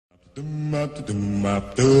I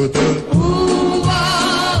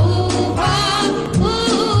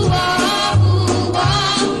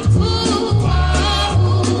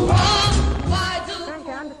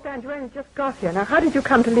understand you only just got here. Now, how did you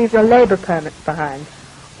come to leave your labor permits behind?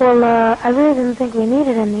 Well, I really didn't think we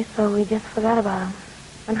needed any, so we just forgot about them.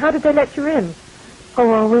 And how did they let you in? Oh,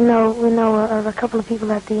 well, we know a couple of people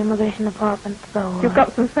at the immigration department, so... You've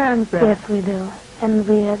got some fans there? Yes, we do. And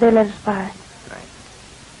they let us by. Right.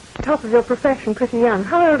 Top of your profession, pretty young.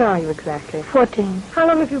 How old are you exactly? 14. How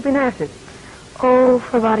long have you been at it? Oh,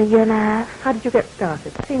 for about a year and a half. How did you get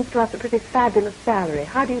started? It seems to us a pretty fabulous salary.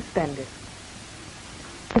 How do you spend it?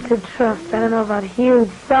 Into trust. I don't know about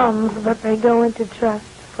huge sums, but they go into trust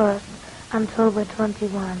first until we're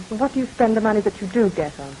 21. What do you spend the money that you do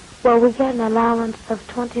get on? Well, we get an allowance of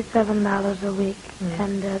 $27 a week,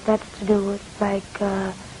 and that's to do with, like,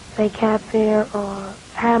 say, cat fare or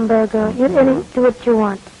hamburger. Do what you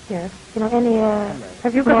want. Yes. You know, any...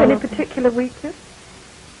 Have you got any particular weakness?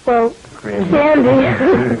 Well, candy.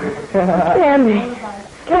 Candy.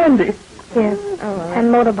 Candy? Yes. Oh, right.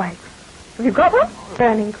 And motorbikes. Have you got one?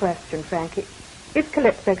 Burning question, Frankie. Is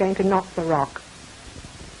Calypso going to knock the rock?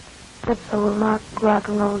 Calypso will knock rock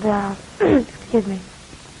and roll down. Excuse me.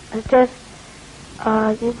 It's just,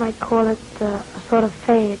 you might call it a sort of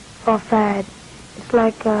fade or fad. It's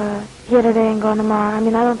like here today and gone tomorrow. I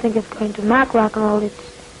mean, I don't think it's going to knock rock and roll. It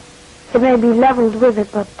may be leveled with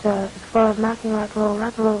it, but as far as knocking rock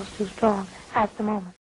and roll is too strong at the moment.